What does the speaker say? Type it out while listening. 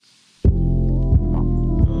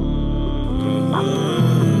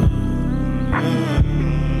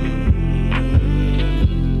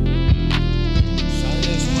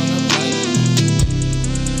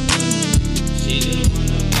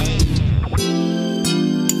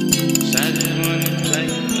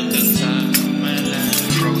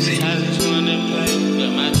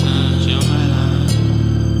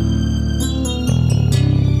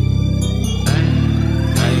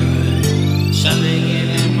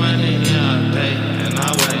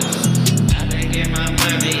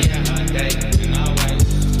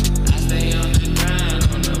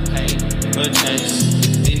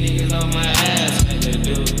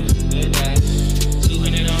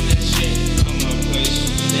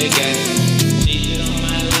the game. Cheated on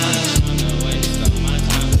my line, wanna waste all my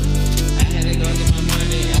time. I had to go get my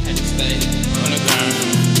money, I had to stay on the grind.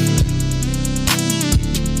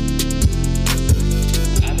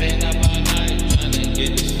 I've been up all night trying to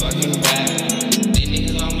get this fucking bag. These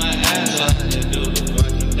niggas on my ass, so I had to do the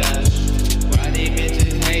fucking dash. Why these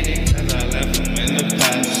bitches hating? Cause I left them in the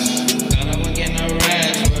past. Thought I wouldn't get no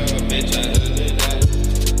rags for a bitch I did that.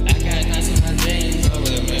 I got nice in my jeans, so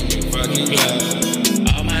it make me fucking glad.